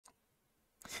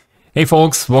Hey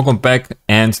folks, welcome back,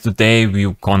 and today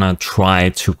we're gonna try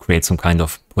to create some kind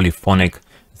of polyphonic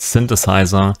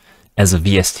synthesizer as a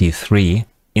VST3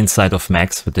 inside of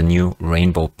Max with the new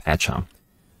Rainbow patcher.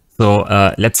 So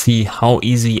let's see how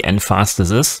easy and fast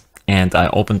this is. And I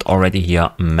opened already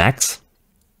here Max.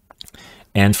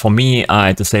 And for me,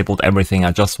 I disabled everything.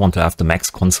 I just want to have the Max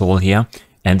console here.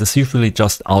 And this usually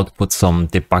just outputs some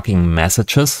debugging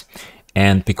messages.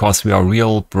 And because we are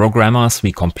real programmers,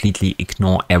 we completely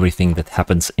ignore everything that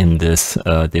happens in this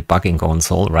debugging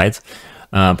console, right?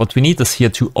 But we need this here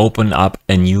to open up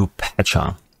a new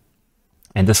patcher.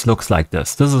 And this looks like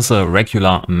this. This is a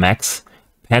regular Max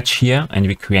patch here, and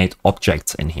we create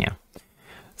objects in here.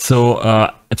 So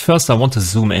at first I want to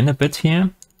zoom in a bit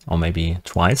here, or maybe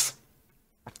twice,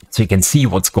 so you can see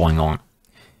what's going on.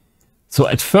 So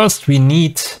at first we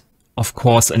need, of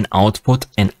course, an output,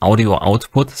 an audio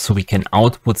output, so we can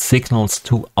output signals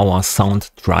to our sound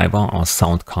driver or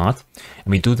sound card.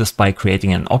 And we do this by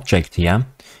creating an object here.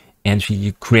 And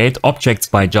we create objects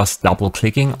by just double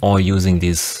clicking or using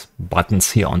these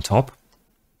buttons here on top.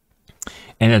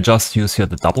 And I just use here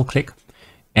the double click.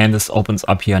 And this opens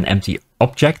up here an empty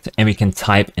object, and we can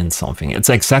type in something. It's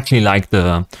exactly like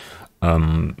the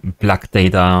plug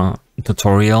data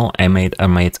tutorial I made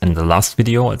in the last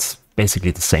video. It's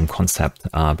basically the same concept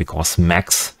because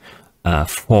Max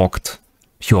forked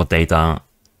pure data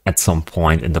at some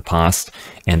point in the past,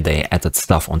 and they added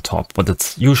stuff on top. But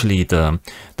it's usually the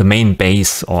main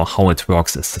base, or how it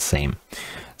works, is the same.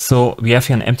 So we have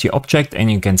here an empty object,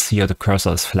 and you can see here the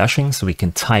cursor is flashing, so we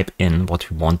can type in what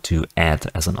we want to add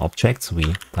as an object. So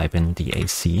we type in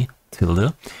DAC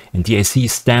tilde, and DAC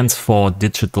stands for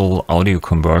digital audio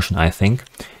conversion, I think.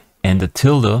 And the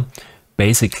tilde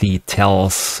basically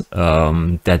tells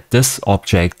that this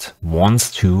object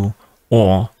wants to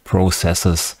or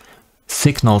processes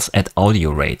signals at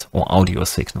audio rate or audio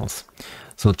signals.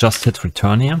 So just hit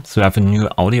return here. So we have a new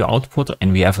audio output,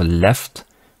 and we have a left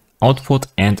output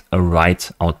and a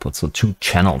right output. So two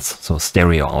channels, so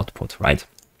stereo output, right?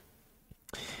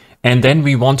 And then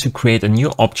we want to create a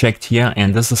new object here,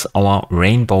 and this is our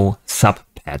Rainbow sub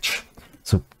patch.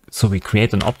 So we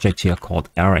create an object here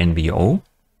called RNBO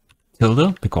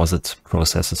tilde, because it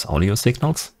processes audio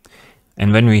signals.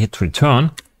 And when we hit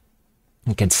return,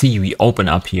 you can see we open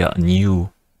up here a new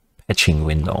patching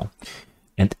window.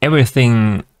 And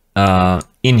everything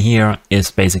in here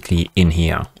is basically in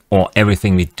here, or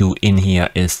everything we do in here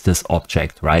is this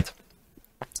object, right?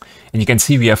 And you can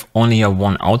see we have only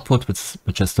one output,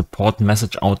 which is the port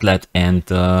message outlet and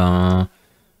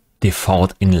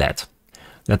default inlet.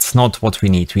 That's not what we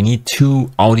need. We need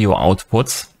two audio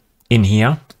outputs in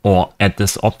here or at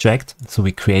this object. So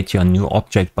we create here a new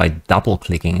object by double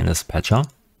clicking in this patcher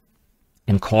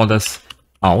and call this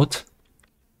out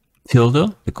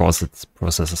tilde, because it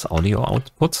processes audio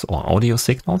outputs or audio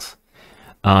signals.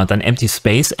 Then empty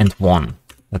space and 1.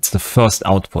 That's the first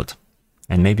output.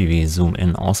 And maybe we zoom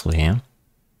in also here.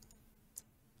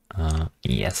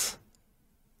 Yes.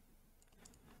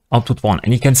 Output 1.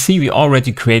 And you can see we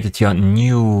already created here a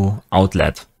new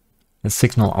outlet. The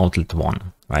signal outlet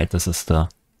 1, right? This is the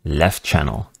left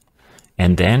channel.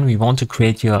 And then we want to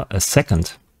create here a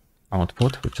second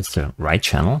output, which is the right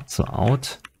channel. So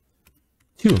out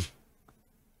 2.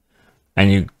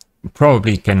 And you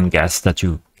probably can guess that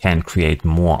you can create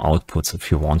more outputs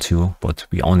if you want to, but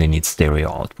we only need stereo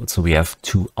output. So we have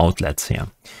two outlets here.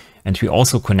 And we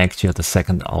also connect here the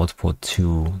second output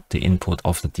to the input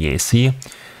of the DAC,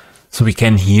 so we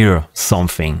can hear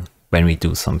something when we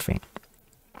do something.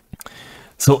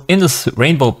 So in this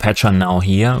Rainbow patcher now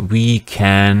here, we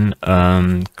can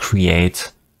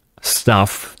create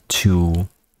stuff to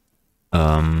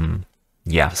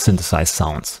synthesize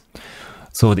sounds.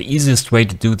 So the easiest way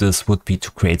to do this would be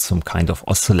to create some kind of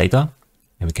oscillator.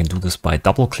 And we can do this by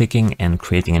double clicking and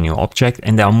creating a new object.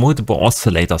 And there are multiple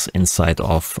oscillators inside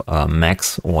of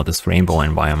Max or this Rainbow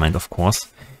environment, of course.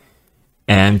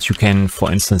 And you can,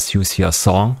 for instance, use here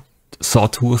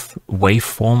sawtooth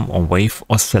waveform or wave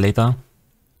oscillator.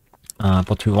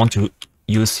 But we want to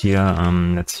use here,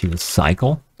 let's use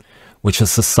cycle, which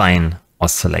is a sine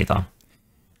oscillator.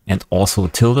 And also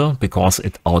tilde, because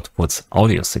it outputs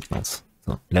audio signals.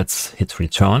 So let's hit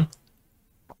return.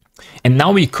 And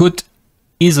now we could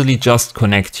easily just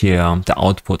connect here the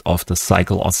output of the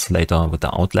cycle oscillator with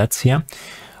the outlets here.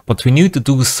 But we need to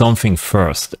do something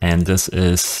first. And this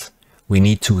is, we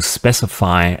need to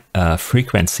specify a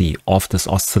frequency of this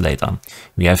oscillator.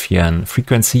 We have here a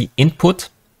frequency input,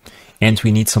 and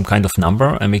we need some kind of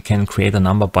number. And we can create a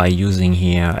number by using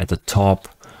here at the top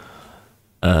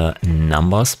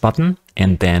numbers button,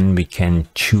 and then we can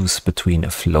choose between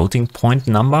a floating point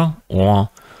number or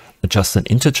just an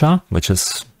integer, which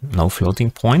is no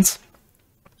floating points.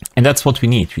 And that's what we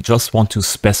need. We just want to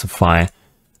specify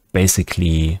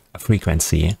basically a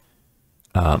frequency,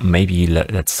 maybe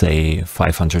let's say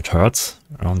 500 Hertz,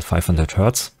 around 500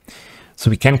 Hertz. So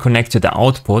we can connect to the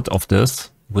output of this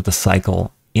with the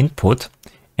cycle input.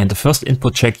 And the first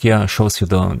input check here shows you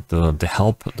the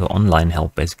help, the online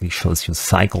help basically shows you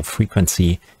cycle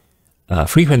frequency,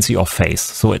 frequency or phase.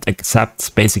 So it accepts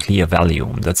basically a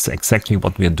value. That's exactly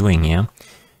what we're doing here.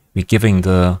 We're giving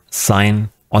the sine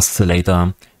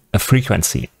oscillator a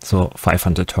frequency, so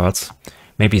 500 Hertz.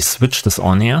 Maybe switch this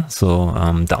on here, so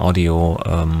the audio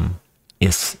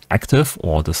is active,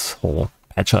 or this whole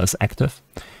patcher is active.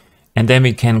 And then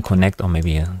we can connect, or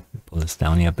maybe pull this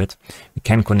down here a bit. We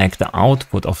can connect the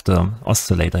output of the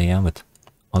oscillator here with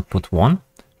output 1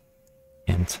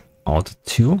 and out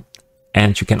 2.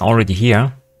 And you can already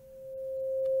hear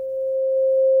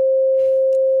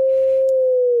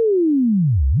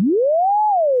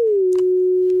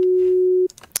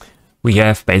we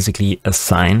have basically a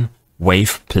sine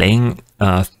wave playing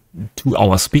to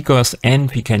our speakers, and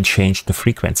we can change the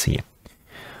frequency.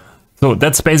 So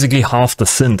that's basically half the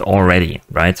synth already,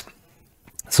 right?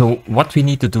 So what we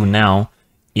need to do now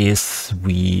is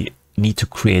we need to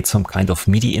create some kind of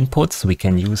MIDI input. So we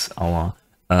can use our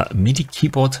MIDI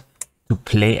keyboard to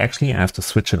play. Actually, I have to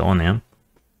switch it on here.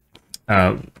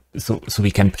 So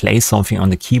we can play something on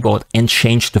the keyboard and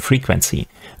change the frequency.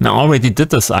 Now, I already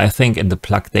did this, I think, in the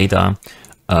plug data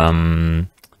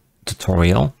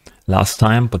tutorial last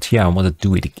time, but here I want to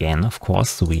do it again, of course.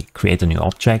 So we create a new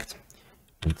object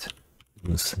and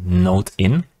use node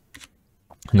in,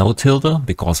 no tilde,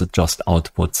 because it just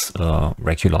outputs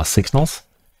regular signals.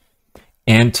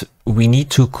 And we need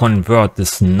to convert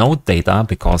this node data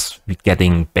because we're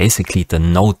getting basically the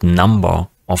node number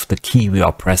of the key we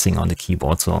are pressing on the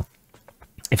keyboard. So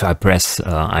if I press,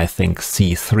 I think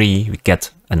C3, we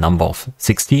get a number of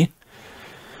 60.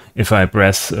 If I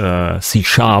press C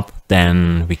sharp,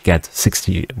 then we get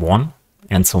 61.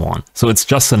 And so on. So it's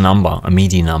just a number, a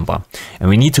MIDI number. And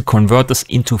we need to convert this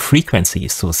into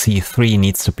frequencies. So C3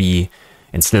 needs to be,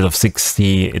 instead of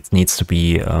 60, it needs to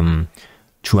be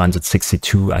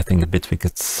 262. I think the bit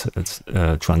width it's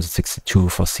 262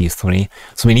 for C3.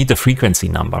 So we need the frequency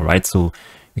number, right? So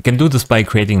we can do this by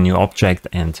creating a new object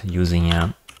and using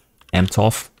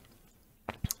mtof,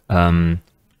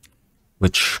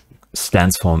 which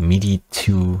stands for MIDI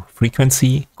to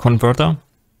frequency converter.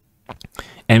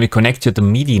 And we connect to the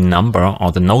MIDI number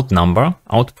or the node number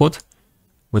output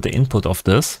with the input of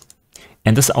this.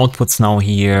 And this outputs now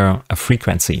here a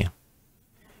frequency.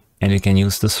 And we can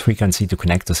use this frequency to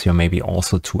connect this here maybe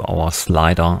also to our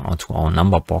slider or to our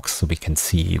number box so we can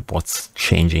see what's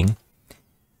changing.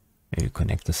 Maybe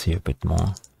connect this here a bit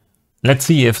more. Let's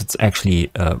see if it's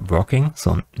actually working.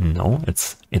 So no,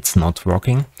 it's not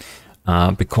working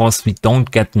because we don't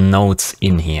get nodes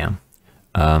in here.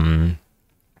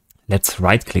 Let's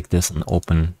right click this and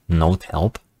open node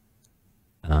help.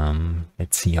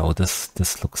 Let's see how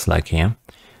this looks like here.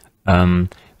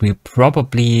 We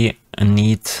probably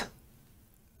need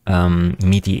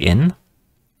MIDI in.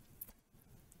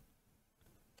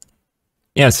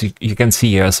 Yes, you can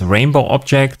see here's a rainbow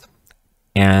object,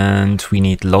 and we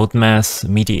need load mass,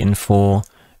 MIDI info,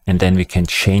 and then we can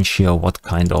change here what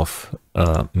kind of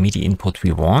MIDI input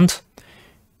we want.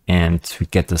 And we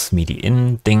get this MIDI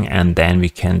in thing, and then we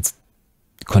can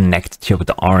connect it here with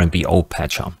the RNBO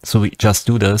patcher. So we just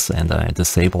do this, and I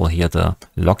disable here the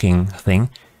locking thing.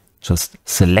 Just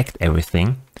select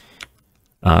everything.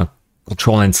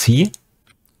 Control and C,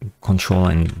 Control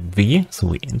and V. So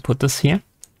we input this here,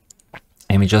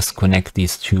 and we just connect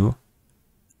these two,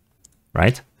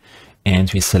 right?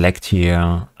 And we select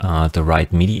here the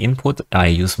right MIDI input. I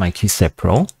use my KeyStep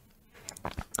Pro,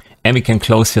 and we can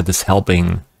close here this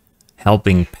helping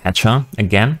patcher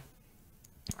again,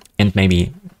 and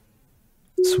maybe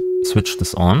switch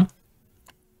this on.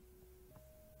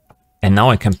 And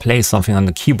now I can play something on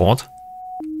the keyboard.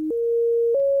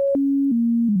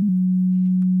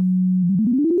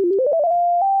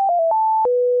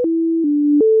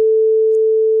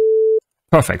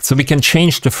 Perfect. So we can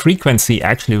change the frequency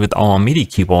actually with our MIDI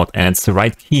keyboard, and it's the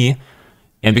right key,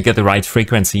 and we get the right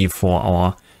frequency for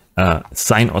our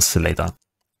sine oscillator.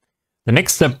 The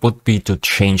next step would be to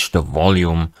change the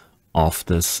volume of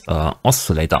this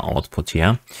oscillator output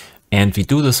here. And we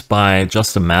do this by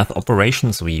just a math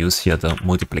operation. So we use here the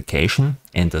multiplication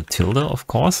and the tilde, of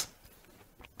course,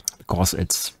 because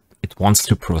it wants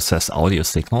to process audio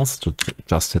signals. To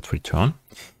just hit return.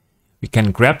 We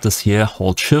can grab this here,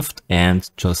 hold shift, and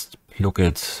just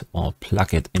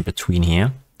plug it in between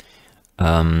here.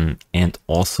 And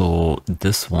also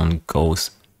this one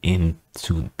goes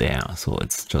into there. So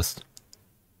it's just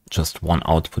one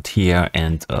output here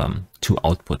and two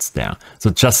outputs there. So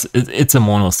it's a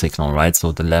mono signal, right?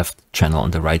 So the left channel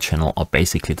and the right channel are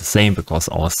basically the same because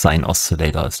our sine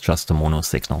oscillator is just a mono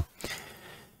signal.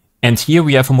 And here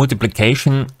we have a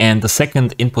multiplication and the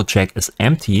second input jack is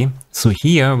empty. So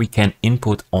here we can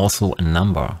input also a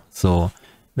number. So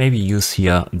maybe use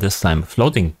here this time a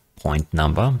floating point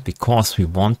number because we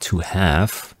want to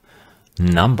have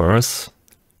numbers.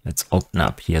 Let's open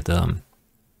up here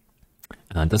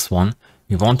this one.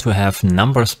 We want to have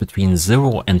numbers between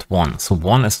 0 and 1. So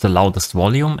 1 is the loudest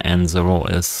volume and 0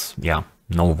 is, yeah,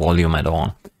 no volume at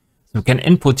all. So we can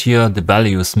input here the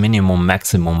values minimum,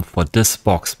 maximum for this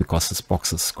box because this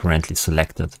box is currently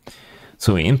selected.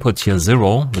 So we input here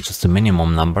 0, which is the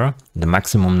minimum number. The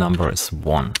maximum number is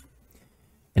 1.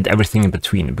 And everything in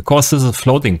between. Because this is a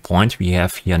floating point, we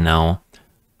have here now,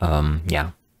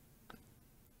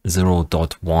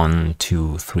 0.1,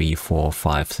 2, 3, 4,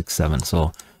 5, 6, 7.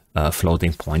 So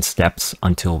floating point steps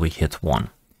until we hit 1.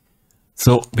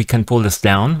 So we can pull this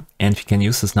down and we can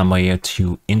use this number here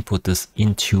to input this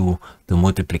into the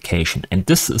multiplication. And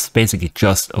this is basically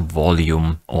just a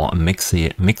volume or a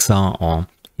mixer or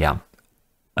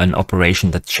an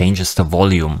operation that changes the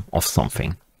volume of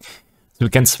something. So we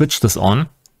can switch this on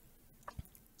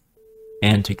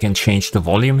and we can change the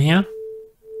volume here.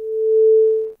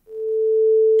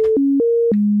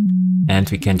 And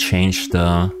we can change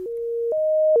the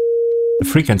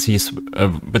frequencies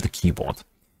with the keyboard.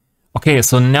 Okay,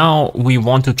 so now we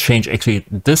want to change actually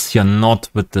this here, not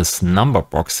with this number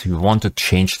box. We want to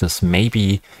change this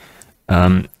maybe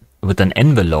with an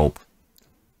envelope,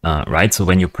 right? So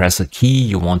when you press a key,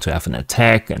 you want to have an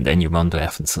attack, and then you want to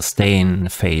have a sustain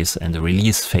phase and a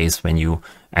release phase when you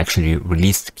actually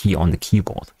release the key on the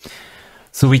keyboard.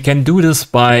 So we can do this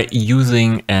by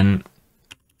using an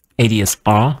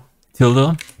ADSR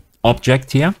tilde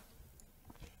object here.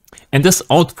 And this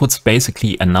outputs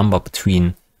basically a number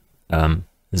between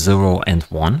 0 and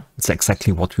 1. It's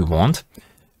exactly what we want.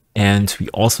 And we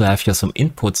also have here some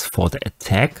inputs for the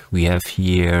attack. We have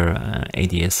here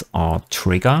ADSR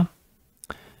trigger.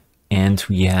 And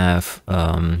we have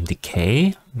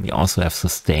decay. We also have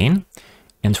sustain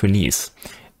and release.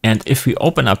 And if we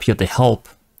open up here the help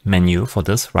menu for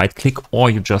this, right click, or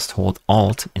you just hold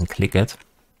Alt and click it.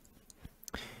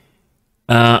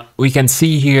 We can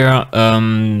see here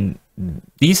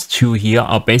these two here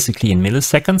are basically in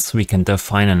milliseconds. We can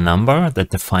define a number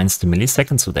that defines the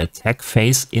milliseconds, so the attack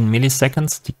phase in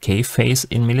milliseconds, decay phase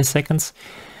in milliseconds.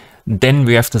 Then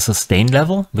we have the sustain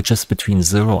level, which is between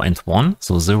 0 and 1.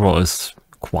 So 0 is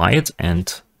quiet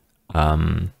and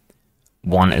 1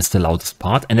 is the loudest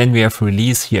part. And then we have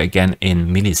release here again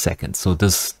in milliseconds. So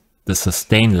the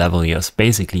sustain level here is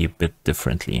basically a bit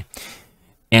differently.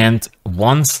 And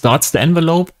 1 starts the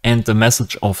envelope and the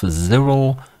message of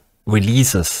 0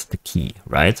 releases the key,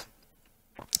 right?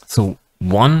 So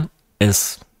 1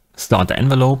 is start the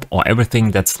envelope, or everything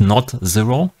that's not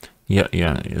 0. Here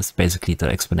is basically the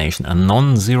explanation. A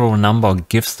non-zero number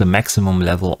gives the maximum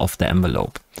level of the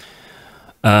envelope.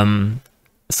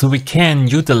 So we can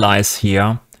utilize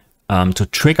here, to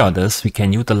trigger this, we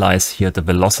can utilize here the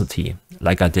velocity,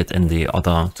 like I did in the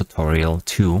other tutorial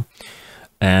too.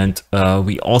 And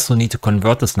we also need to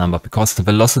convert this number because the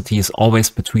velocity is always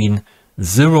between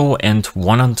 0 and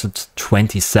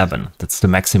 127. That's the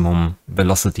maximum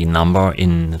velocity number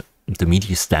in the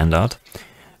MIDI standard.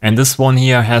 And this one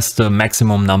here has the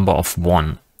maximum number of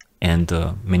 1 and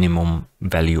the minimum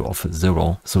value of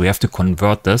 0. So we have to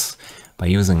convert this by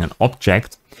using an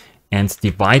object and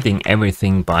dividing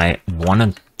everything by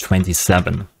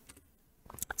 127.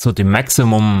 So the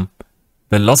maximum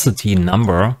velocity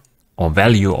number or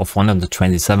value of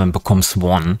 127 becomes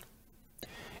 1,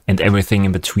 and everything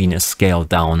in between is scaled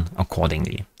down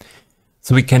accordingly.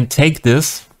 So we can take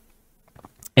this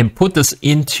and put this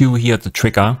into here the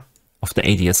trigger of the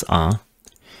ADSR.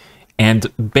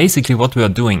 And basically what we are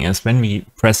doing is when we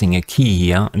pressing a key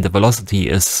here, and the velocity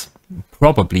is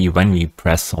probably, when we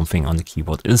press something on the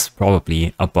keyboard, is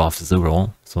probably above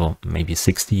 0, so maybe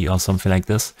 60 or something like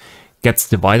this, gets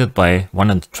divided by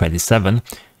 127,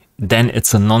 then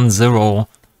it's a non-zero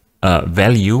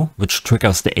value which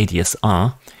triggers the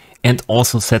ADSR and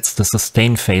also sets the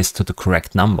sustain phase to the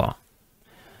correct number.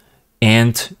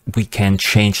 And we can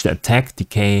change the attack,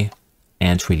 decay,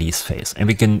 and release phase. And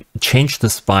we can change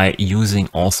this by using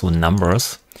also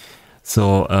numbers.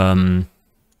 So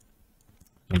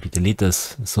maybe delete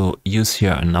this. So use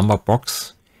here a number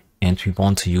box, and we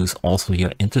want to use also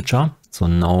here integer. So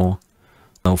no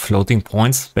floating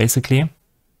points basically.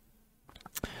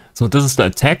 So this is the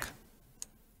attack.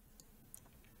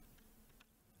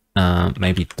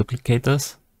 Maybe duplicate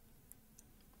this.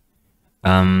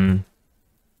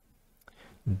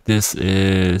 This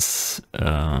is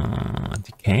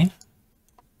decay.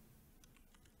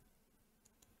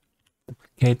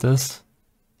 Duplicate this.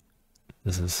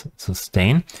 This is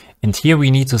sustain. And here we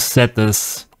need to set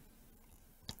this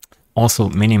also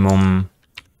minimum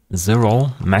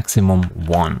 0, maximum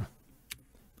 1.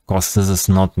 Because this is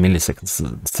not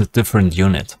milliseconds, it's a different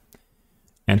unit.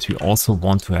 And we also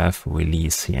want to have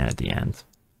release here at the end.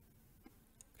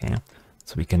 Okay,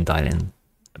 so we can dial in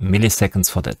milliseconds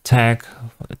for the attack,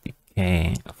 for the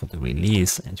decay, for the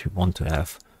release, and we want to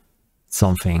have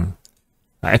something.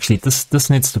 Actually, this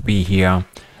needs to be here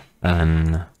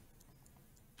an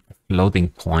loading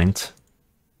point,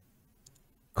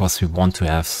 because we want to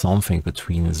have something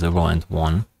between 0 and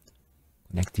 1.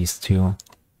 Connect these two,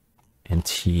 and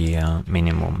here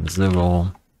minimum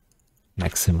 0,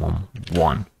 maximum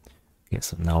 1. Okay,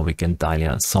 so now we can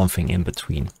dial something in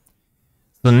between.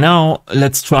 So now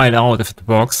let's try it out if it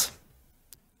works.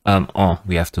 Oh,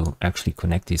 we have to actually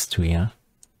connect these two here.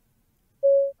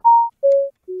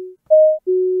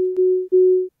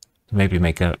 Maybe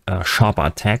make a sharper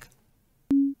attack.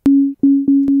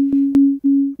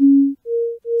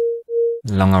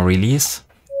 Longer release.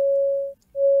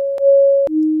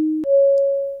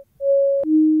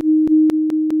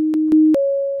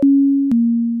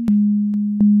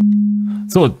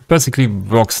 So it basically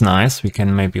works nice. We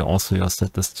can maybe also just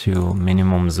set this to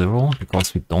minimum 0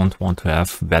 because we don't want to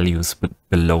have values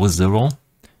below 0.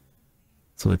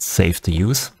 So it's safe to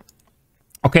use.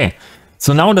 Okay,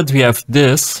 so now that we have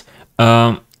this,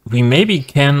 we maybe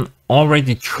can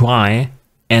already try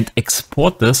and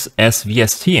export this as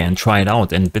VST and try it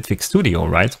out in Bitwig Studio,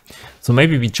 right? So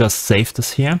maybe we just save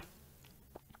this here.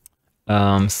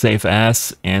 Save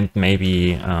as, and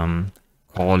maybe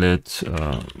call it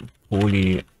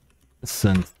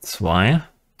Synth 2.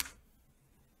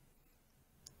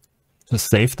 To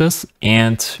save this,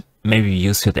 and maybe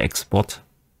use here the export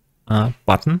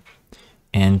button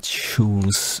and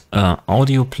choose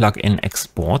audio plugin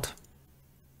export.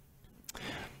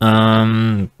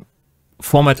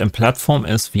 Format and platform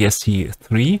is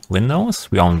VST3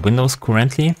 Windows. We are on Windows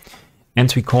currently,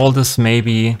 and we call this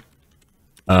maybe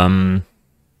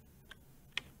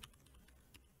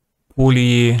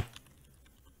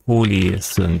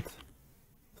polysynth,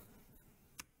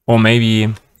 or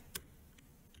maybe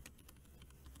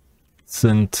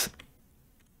synth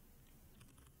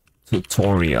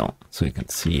tutorial, so you can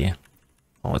see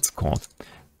how it's called.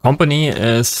 Company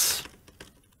is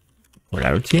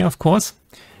Polarity, of course.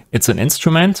 It's an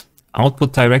instrument.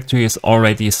 Output directory is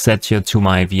already set here to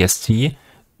my VST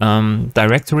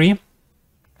directory.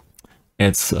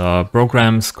 It's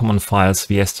programs, common files,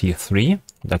 VST3.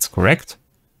 That's correct.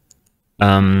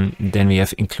 Then we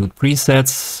have include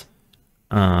presets,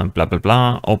 blah, blah,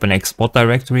 blah. Open export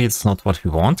directory. It's not what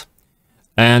we want.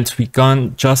 And we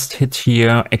can just hit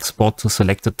here, export to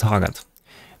selected target.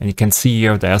 And you can see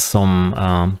here there's some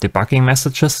debugging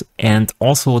messages, and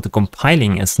also the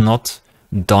compiling is not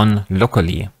done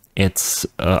locally. It's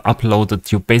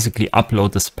uploaded. You basically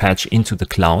upload this patch into the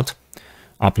cloud,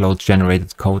 upload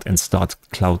generated code, and start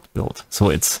cloud build. So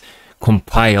it's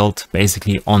compiled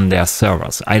basically on their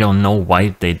servers. I don't know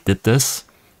why they did this,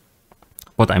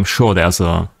 but I'm sure there's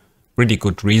a really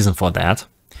good reason for that.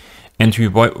 And we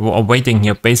are waiting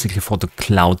here basically for the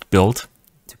cloud build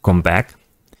to come back.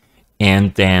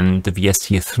 And then the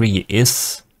VST3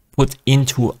 is put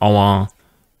into our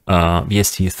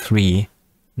VST3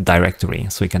 directory.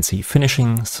 So you can see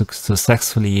finishing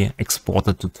successfully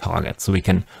exported to target. So we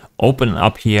can open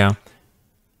up here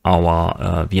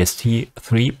our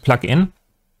VST3 plugin,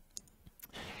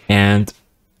 and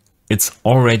it's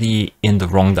already in the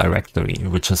wrong directory,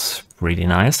 which is really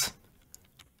nice.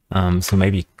 So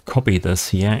maybe copy this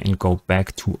here and go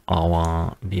back to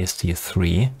our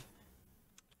VST3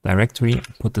 directory,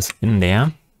 put this in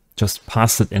there, just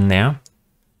pass it in there,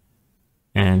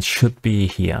 and should be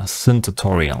here, Synth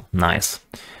tutorial. Nice.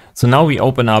 So now we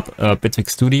open up Bitwig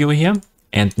Studio here,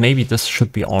 and maybe this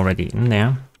should be already in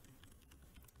there.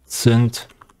 Synth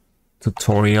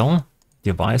tutorial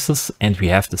devices, and we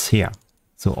have this here.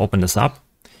 So open this up.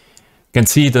 You can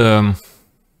see the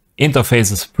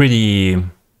interface is pretty,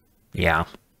 yeah,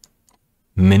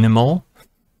 minimal,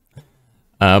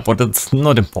 but it's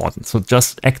not important. So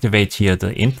just activate here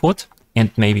the input,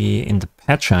 and maybe in the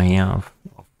patcher here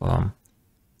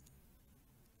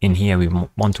in here we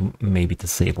want to maybe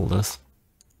disable this.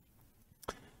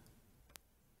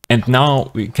 And now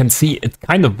we can see it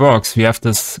kind of works. We have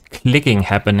this clicking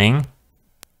happening.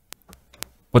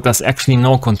 but there's actually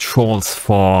no controls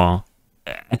for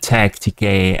attack,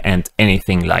 decay, and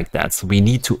anything like that. So we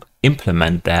need to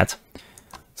implement that.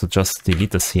 So just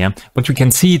delete this here. But we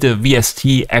can see the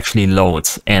VST actually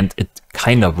loads and it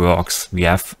kind of works. We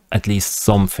have at least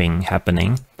something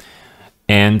happening.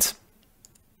 And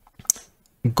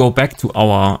go back to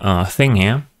our thing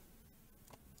here,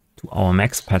 to our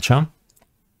Max patcher.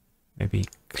 Maybe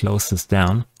close this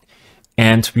down.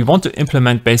 And we want to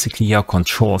implement basically our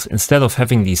controls. Instead of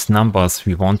having these numbers,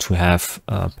 we want to have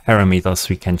parameters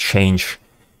we can change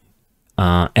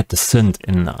at the synth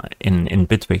in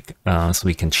Bitwig, so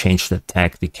we can change the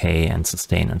attack, decay, and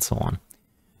sustain, and so on.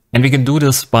 And we can do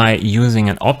this by using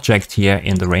an object here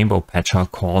in the Rainbow patcher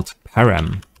called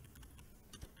param.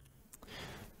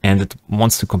 And it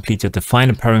wants to completely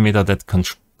define a parameter that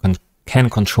can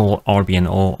control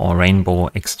RBNO or Rainbow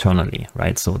externally,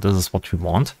 right? So this is what we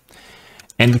want.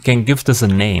 And we can give this a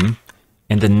name,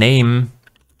 and the name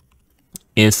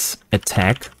is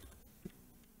attack,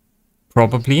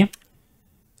 probably.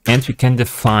 And we can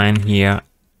define here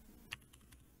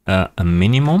a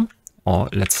minimum, or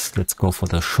let's go for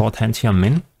the shorthand here,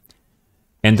 min.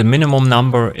 And the minimum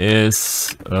number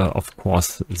is, of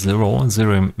course, 0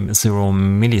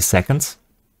 milliseconds.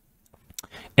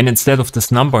 And instead of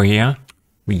this number here,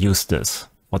 we use this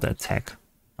for the attack.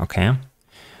 Okay.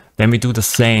 Then we do the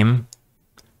same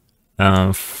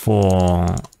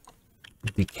for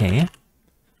decay.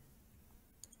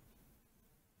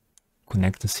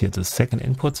 Connect this here to the second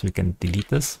input, so we can delete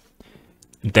this.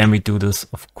 Then we do this,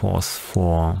 of course,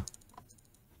 for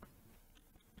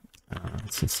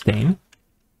sustain.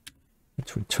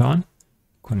 Let's return,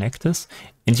 connect this.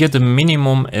 And here the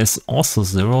minimum is also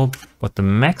 0, but the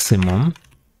maximum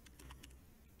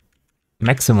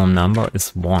number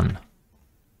is 1.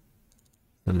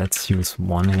 So let's use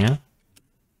 1 here.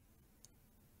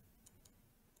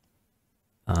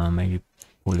 Maybe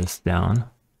pull this down.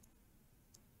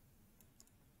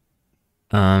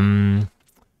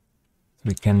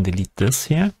 We can delete this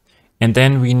here. And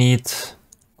then we need,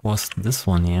 of course, this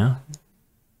one here.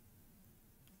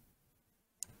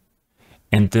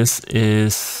 And this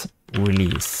is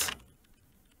release.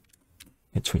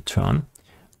 Hit return.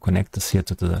 Connect this here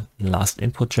to the last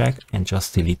input jack and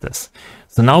just delete this.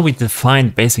 So now we define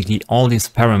basically all these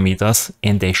parameters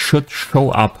and they should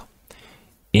show up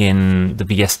in the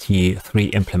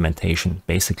VST3 implementation,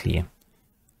 basically.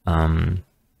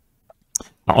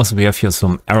 Also, we have here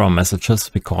some error messages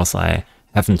because I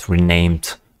haven't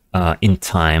renamed in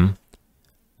time,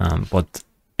 but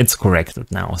it's corrected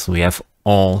now. So we have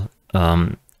all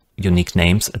unique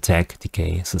names: attack,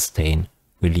 decay, sustain,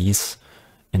 release.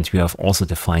 And we have also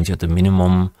defined here the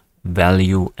minimum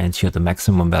value and here the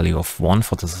maximum value of 1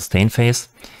 for the sustain phase.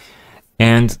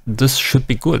 And this should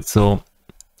be good. So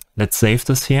let's save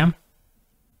this here.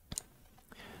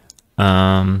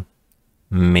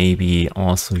 Maybe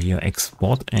also here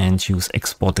export and use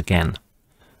export again.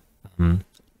 Maybe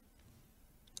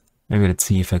let's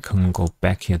see if I can go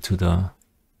back here to the...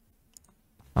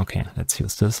 Okay, let's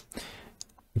use this.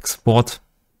 Export.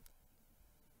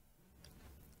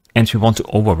 And we want to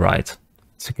override.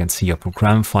 So you can see your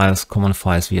program files, common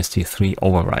files, VST3,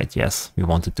 override. Yes, we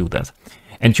want to do that.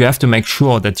 And you have to make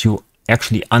sure that you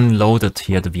actually unloaded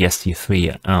here the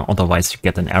VST3. Otherwise you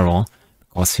get an error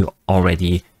because you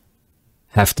already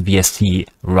have the VST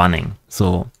running.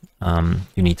 So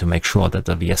you need to make sure that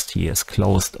the VST is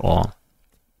closed or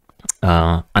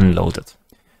unloaded.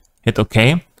 Hit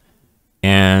OK.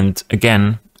 And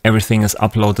again, everything is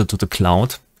uploaded to the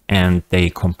cloud and they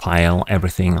compile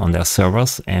everything on their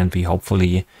servers and we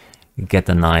hopefully get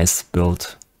a nice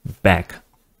build back.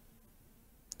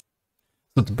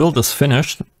 So the build is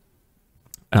finished.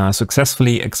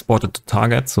 Successfully exported to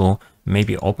target. So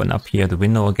maybe open up here the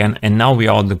window again. And now we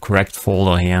are in the correct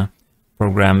folder here.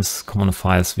 Programs, common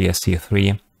files,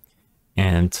 VST3.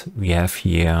 And we have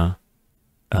here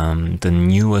the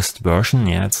newest version.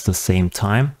 Yeah, it's the same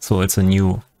time. So it's a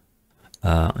new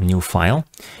file.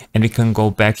 And we can go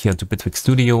back here to Bitwig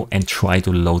Studio and try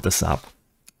to load this up.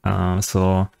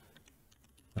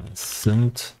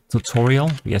 Synth tutorial,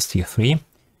 VST3.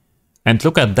 And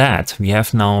look at that. We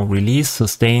have now release,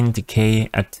 sustain, decay,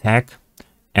 attack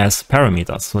as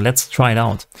parameters. So let's try it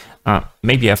out.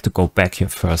 Maybe I have to go back here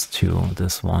first to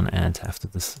this one and after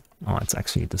this. Oh, it's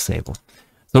actually disabled.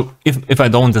 So if I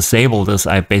don't disable this,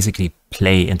 I basically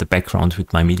play in the background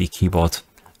with my MIDI keyboard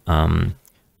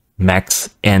Max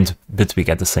and Bitwig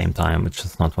at the same time, which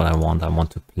is not what I want. I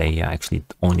want to play actually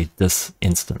only this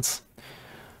instance.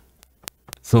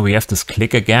 So we have this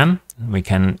click again. We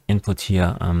can input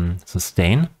here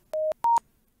sustain,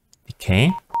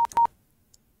 decay,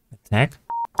 attack,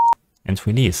 and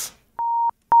release.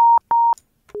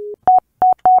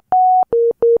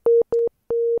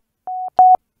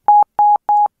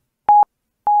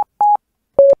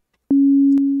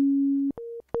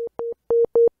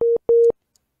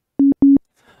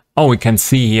 Oh, we can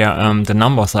see here the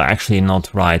numbers are actually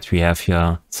not right. We have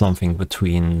here something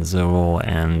between 0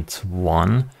 and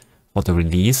 1 for the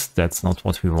release. That's not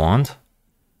what we want.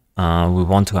 We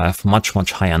want to have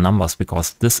much higher numbers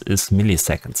because this is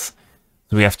milliseconds.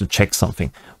 So we have to check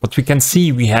something. But we can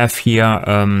see we have here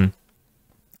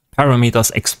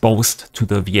parameters exposed to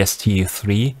the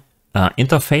VST3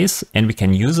 interface, and we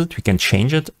can use it, we can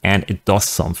change it, and it does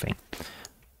something.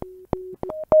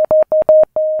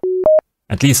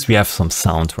 At least we have some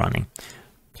sound running.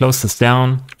 Close this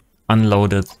down,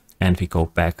 unload it, and we go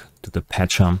back to the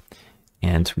patcher,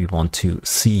 and we want to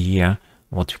see here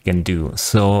what we can do.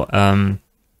 So,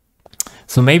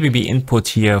 so maybe we input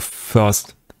here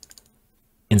first,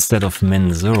 instead of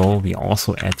min 0, we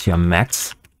also add here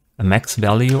max, a max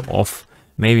value of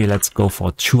maybe let's go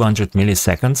for 200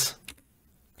 milliseconds.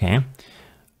 Okay.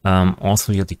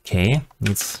 Also your decay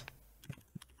needs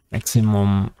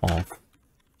maximum of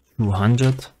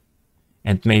 200,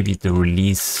 and maybe the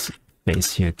release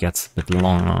phase here gets a bit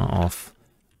longer of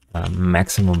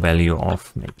maximum value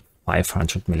of maybe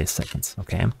 500 milliseconds.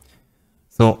 Okay,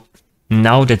 so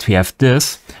now that we have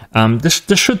this,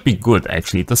 this should be good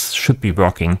actually. This should be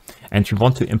working, and we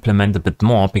want to implement a bit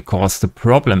more because the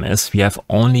problem is we have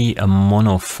only a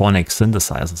monophonic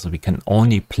synthesizer, so we can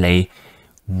only play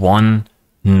one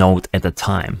note at a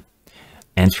time.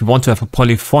 And we want to have a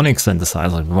polyphonic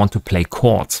synthesizer. We want to play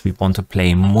chords. We want to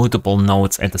play multiple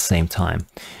notes at the same time.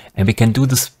 And we can do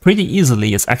this pretty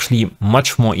easily. It's actually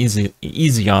much more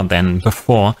easier than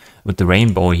before with the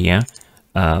rainbow here,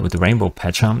 with the rainbow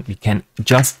patcher. We can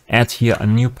just add here a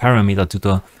new parameter to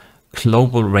the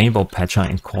global rainbow patcher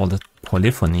and call it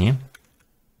polyphony.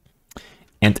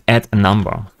 And add a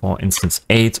number, for instance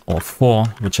 8 or 4,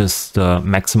 which is the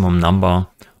maximum number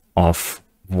of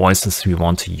voices we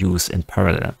want to use in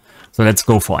parallel. So let's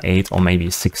go for 8 or maybe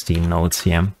 16 notes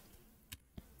here.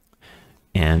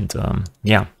 And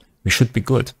yeah, we should be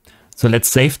good. So let's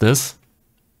save this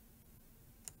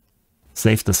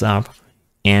up,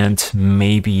 and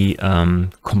maybe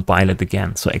compile it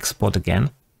again. So export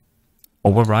again,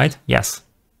 override, yes,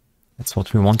 that's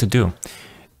what we want to do.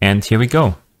 And here we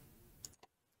go.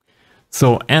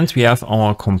 So, and we have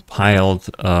our compiled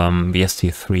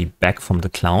VST3 back from the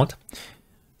cloud.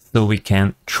 So we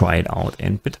can try it out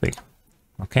in Bitwig.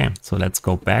 Okay, so let's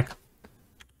go back.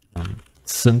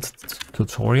 Synth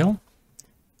tutorial.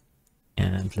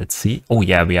 And let's see. Oh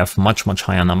yeah, we have much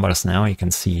higher numbers now. You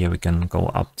can see here we can go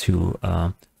up to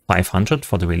 500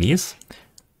 for the release.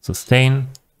 Sustain,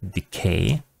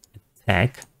 decay,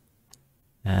 attack.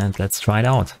 And let's try it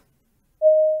out.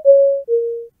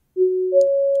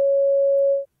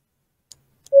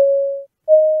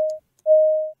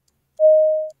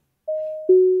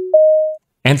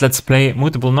 And let's play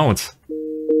multiple notes.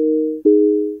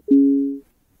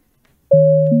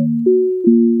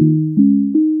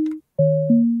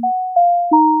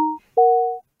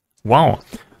 Wow.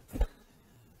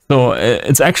 So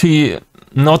it's actually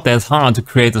not that hard to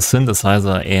create a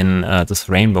synthesizer in this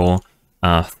rainbow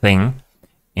thing.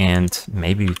 And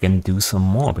maybe we can do some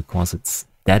more because it's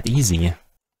that easy.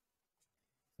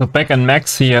 So back in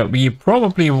Max here, we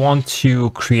probably want to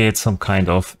create some kind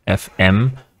of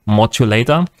FM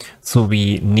modulator. So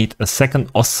we need a second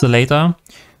oscillator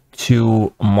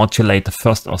to modulate the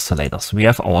first oscillator. So we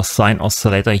have our sine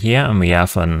oscillator here, and we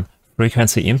have a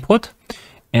frequency input,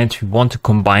 and we want to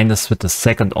combine this with the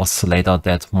second oscillator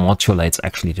that modulates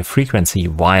actually the frequency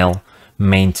while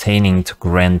maintaining the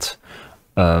grand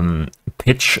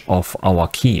pitch of our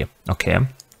key. Okay,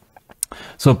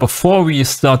 so before we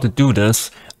start to do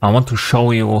this, I want to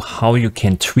show you how you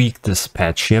can tweak this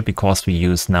patch here, because we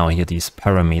use now here these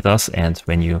parameters, and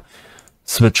when you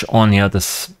switch on here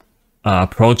this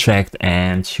project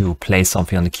and you play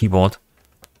something on the keyboard,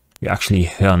 you actually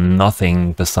hear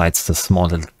nothing besides the small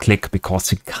little click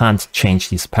because you can't change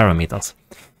these parameters.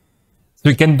 So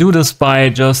you can do this by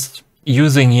just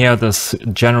using here this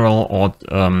general or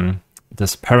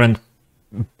this parent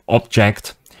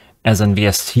object as an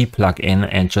VST plugin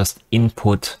and just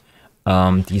input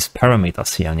these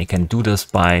parameters here. And you can do this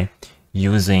by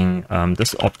using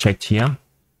this object here,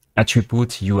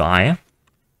 attribute UI,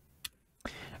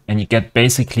 and you get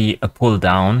basically a pull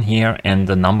down here and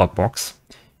the number box.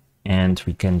 And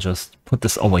we can just put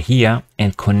this over here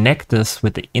and connect this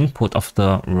with the input of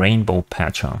the rainbow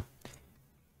patcher.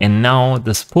 And now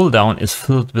this pull down is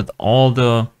filled with all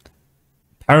the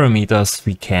parameters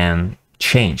we can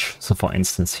change. So for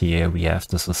instance, here we have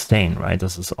the sustain, right?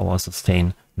 This is our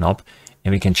sustain knob,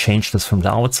 and we can change this from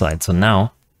the outside. So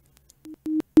now,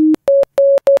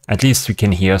 at least we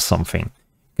can hear something.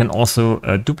 You can also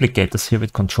duplicate this here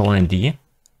with Control and D.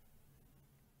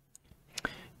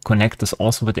 Connect this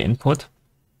also with the input.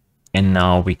 And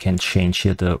now we can change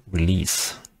here the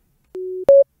release.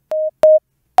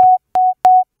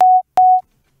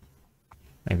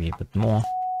 Maybe a bit more.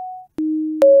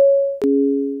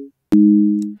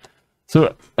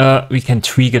 So we can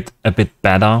tweak it a bit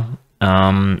better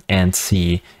and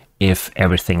see if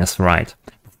everything is right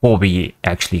before we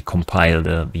actually compile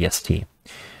the VST.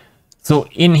 So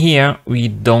in here, we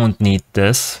don't need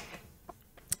this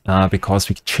because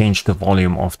we changed the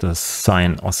volume of the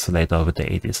sine oscillator with the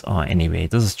ADSR anyway.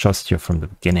 This is just here from the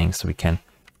beginning, so we can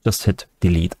just hit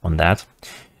delete on that.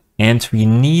 And we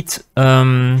need,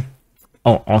 oh,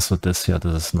 also this here,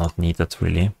 this is not needed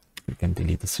really. We can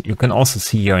delete this. You can also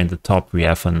see here in the top, we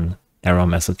have an error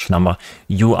message number.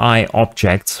 UI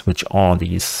objects, which are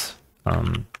these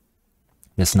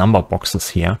number boxes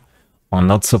here, are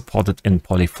not supported in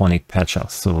polyphonic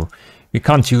patchers. So we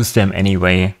can't use them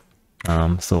anyway.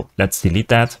 So let's delete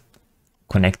that,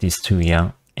 connect these two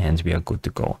here, and we are good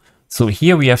to go. So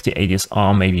here we have the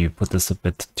ADSR. Maybe we put this a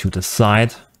bit to the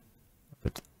side,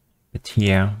 a bit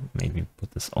here, maybe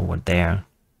put this over there,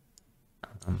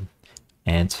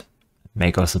 and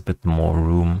make us a bit more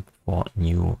room for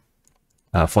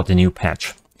the new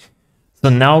patch. So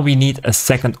now we need a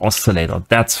second oscillator,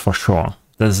 that's for sure.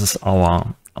 This is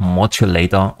our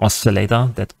modulator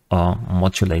oscillator that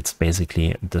modulates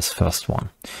basically this first one.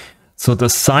 So the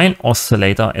sine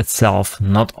oscillator itself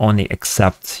not only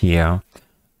accepts here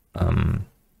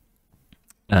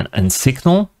a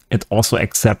signal, it also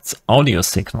accepts audio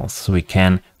signals. So we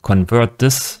can convert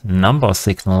this number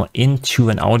signal into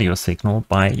an audio signal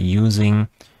by using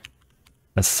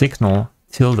a signal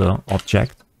tilde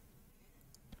object.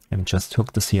 And just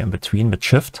hook this here in between with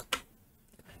Shift.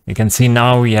 You can see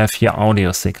now we have here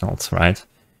audio signals, right?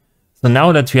 So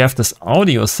now that we have this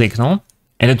audio signal,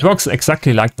 and it works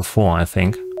exactly like before, I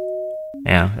think.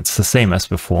 Yeah, it's the same as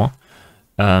before.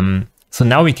 So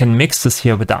now we can mix this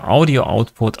here with the audio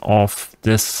output of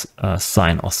this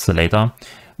sine oscillator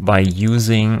by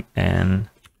using an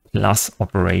plus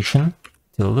operation,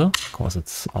 tilde, because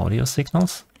it's audio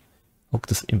signals. Hook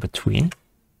this in between.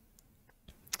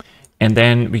 And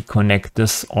then we connect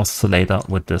this oscillator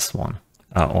with this one,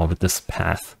 or with this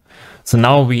path. So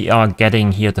now we are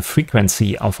getting here the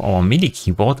frequency of our MIDI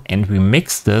keyboard, and we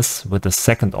mix this with the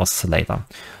second oscillator.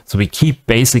 So we keep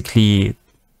basically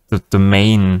the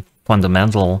main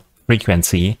fundamental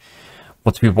frequency,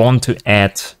 but we want to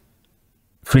add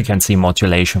frequency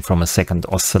modulation from a second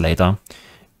oscillator,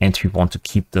 and we want to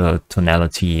keep the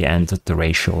tonality and the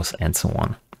ratios and so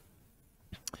on.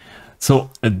 So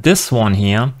this one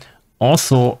here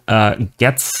also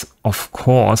gets, of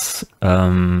course,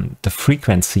 the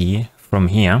frequency from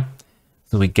here.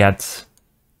 So we get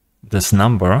this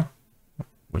number,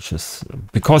 which is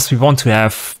because we want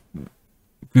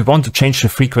to change the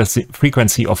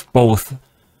frequency of both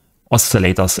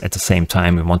oscillators at the same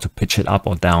time. We want to pitch it up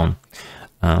or down.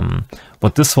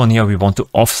 But this one here, we want to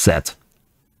offset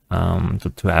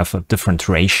to have a different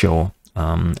ratio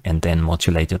and then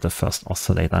modulate the first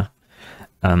oscillator.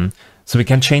 So we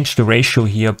can change the ratio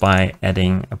here by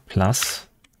adding a plus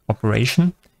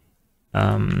operation,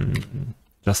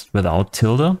 just without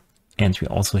tilde. And we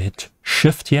also hit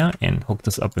Shift here and hook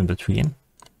this up in between.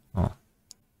 Oh,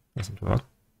 doesn't work.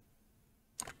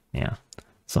 Yeah,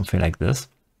 something like this.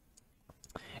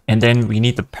 And then we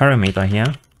need the parameter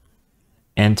here.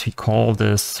 And we call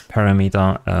this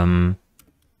parameter,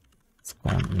 it's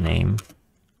called name.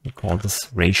 We call this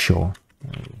ratio.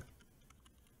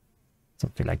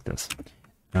 Something like this.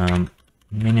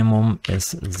 Minimum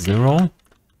is 0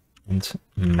 and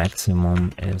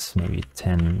maximum is maybe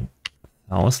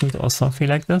 10,000 or something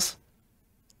like this.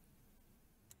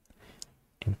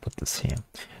 And put this here.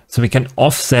 So we can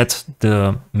offset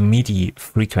the MIDI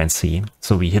frequency.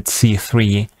 So we hit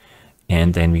C3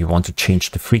 and then we want to change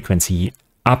the frequency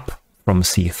up from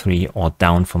C3 or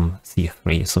down from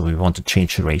C3. So we want to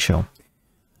change the ratio.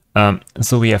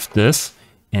 So we have this.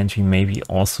 And we maybe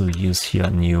also use here a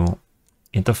new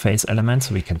interface element,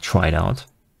 so we can try it out.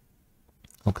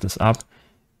 Hook this up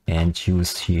and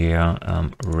use here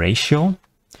ratio.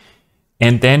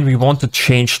 And then we want to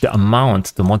change the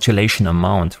amount, the modulation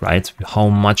amount, right? How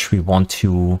much we want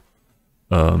to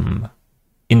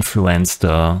influence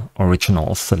the original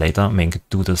oscillator. We can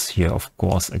do this here, of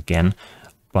course, again,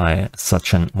 by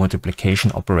such a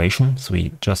multiplication operation. So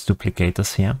we just duplicate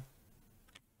this here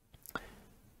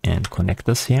and connect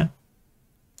this here.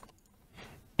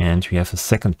 And we have a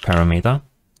second parameter.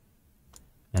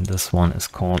 And this one is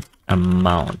called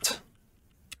amount.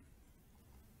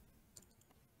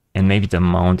 And maybe the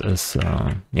amount is,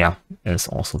 is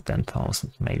also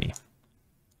 10,000, maybe.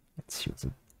 Let's use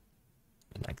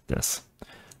it like this.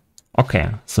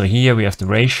 Okay, so here we have the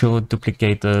ratio,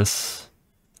 duplicate this.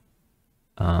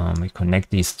 We connect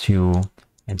these two,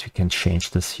 and we can change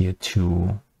this here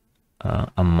to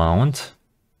amount.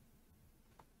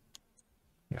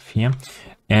 We have here.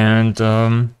 And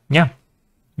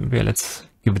maybe let's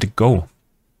give it a go.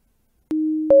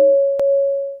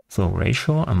 So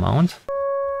ratio, amount.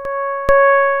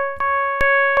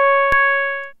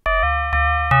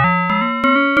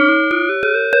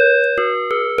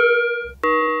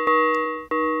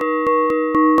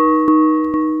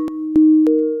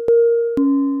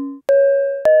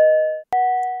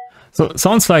 So it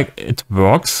sounds like it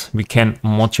works. We can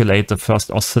modulate the first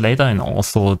oscillator and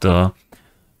also the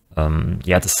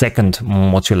second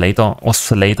modulator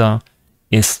oscillator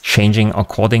is changing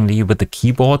accordingly with the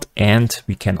keyboard, and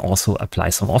we can also apply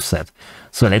some offset.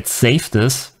 So let's save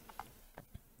this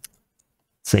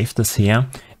here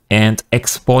and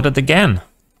export it again.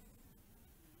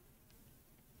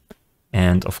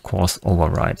 And of course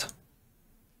override.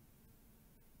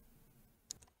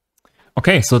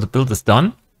 Okay, so the build is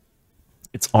done.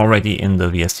 It's already in the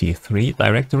VST3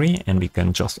 directory, and we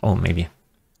can just, maybe,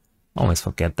 always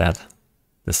forget that,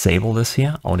 disable this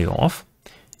here, audio off,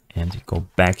 and we go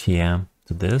back here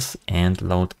to this and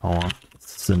load our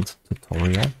synth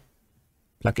tutorial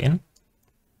plugin.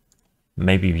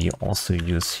 Maybe we also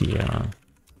use here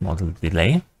model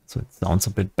delay, so it sounds a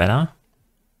bit better.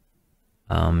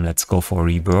 Let's go for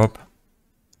reverb,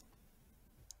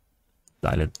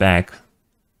 dial it back.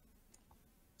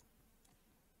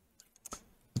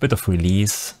 Bit of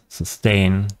release,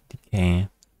 sustain, decay,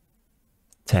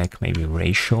 tag, maybe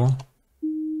ratio.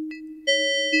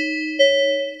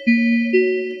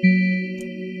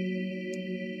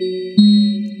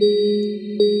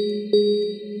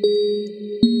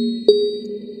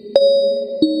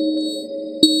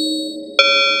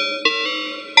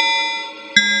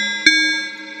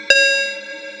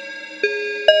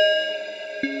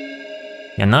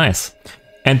 Yeah, nice.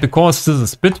 And because this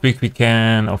is Bitwig, we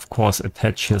can, of course,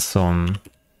 attach here some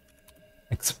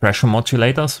expression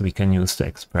modulators. We can use the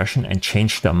expression and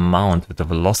change the amount with the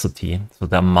velocity, so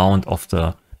the amount of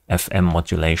the FM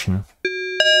modulation.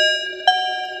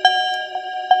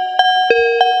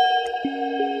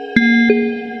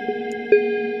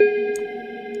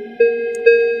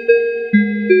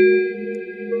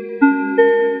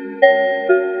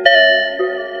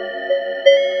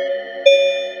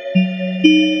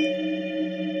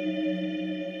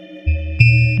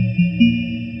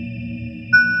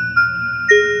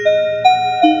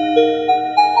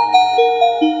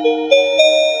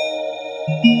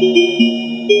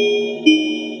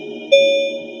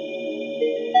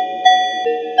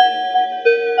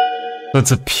 So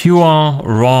it's a pure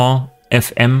raw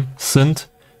FM synth,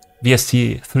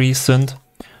 VST3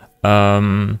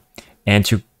 synth.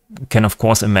 And you can of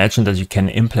course imagine that you can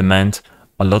implement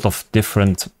a lot of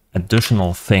different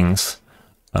additional things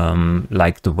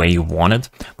like the way you want it.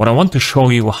 But I want to show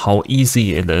you how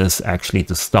easy it is actually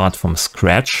to start from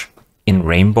scratch in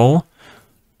Rainbow,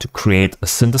 to create a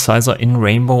synthesizer in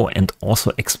Rainbow and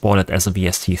also export it as a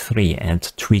VST3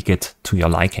 and tweak it to your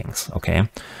likings. Okay.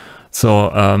 So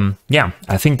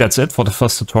I think that's it for the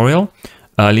first tutorial.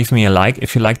 Leave me a like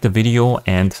if you liked the video,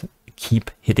 and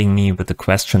keep hitting me with the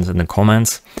questions in the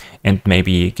comments, and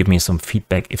maybe give me some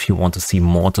feedback if you want to see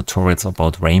more tutorials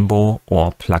about Rainbow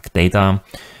or plug data.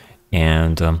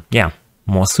 And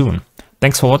more soon.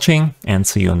 Thanks for watching, and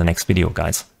see you in the next video,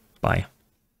 guys. Bye.